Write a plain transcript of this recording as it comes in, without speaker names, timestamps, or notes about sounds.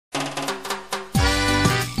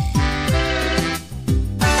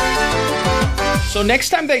So next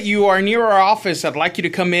time that you are near our office, I'd like you to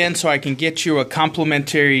come in so I can get you a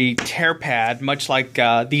complimentary tear pad, much like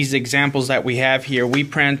these examples that we have here. We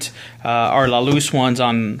print our La Luz ones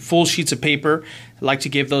on full sheets of paper. I like to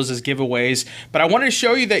give those as giveaways. But I wanted to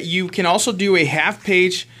show you that you can also do a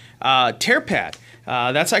half-page tear pad.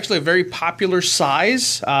 That's actually a very popular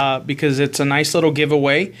size because it's a nice little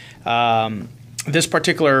giveaway. This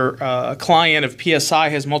particular client of PSI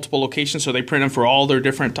has multiple locations, so they print them for all their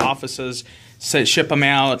different offices, ship them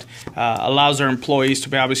out, allows their employees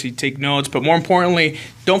to obviously take notes, but more importantly,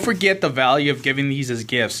 don't forget the value of giving these as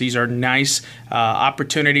gifts. These are nice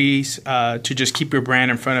opportunities to just keep your brand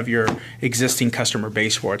in front of your existing customer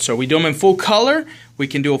base for it. So we do them in full color, we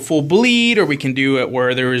can do a full bleed, or we can do it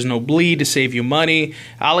where there is no bleed to save you money.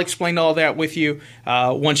 I'll explain all that with you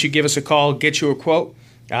once you give us a call, get you a quote,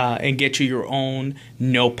 and get you your own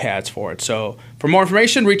notepads for it. So for more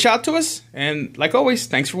information, reach out to us, and like always,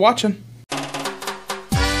 thanks for watching.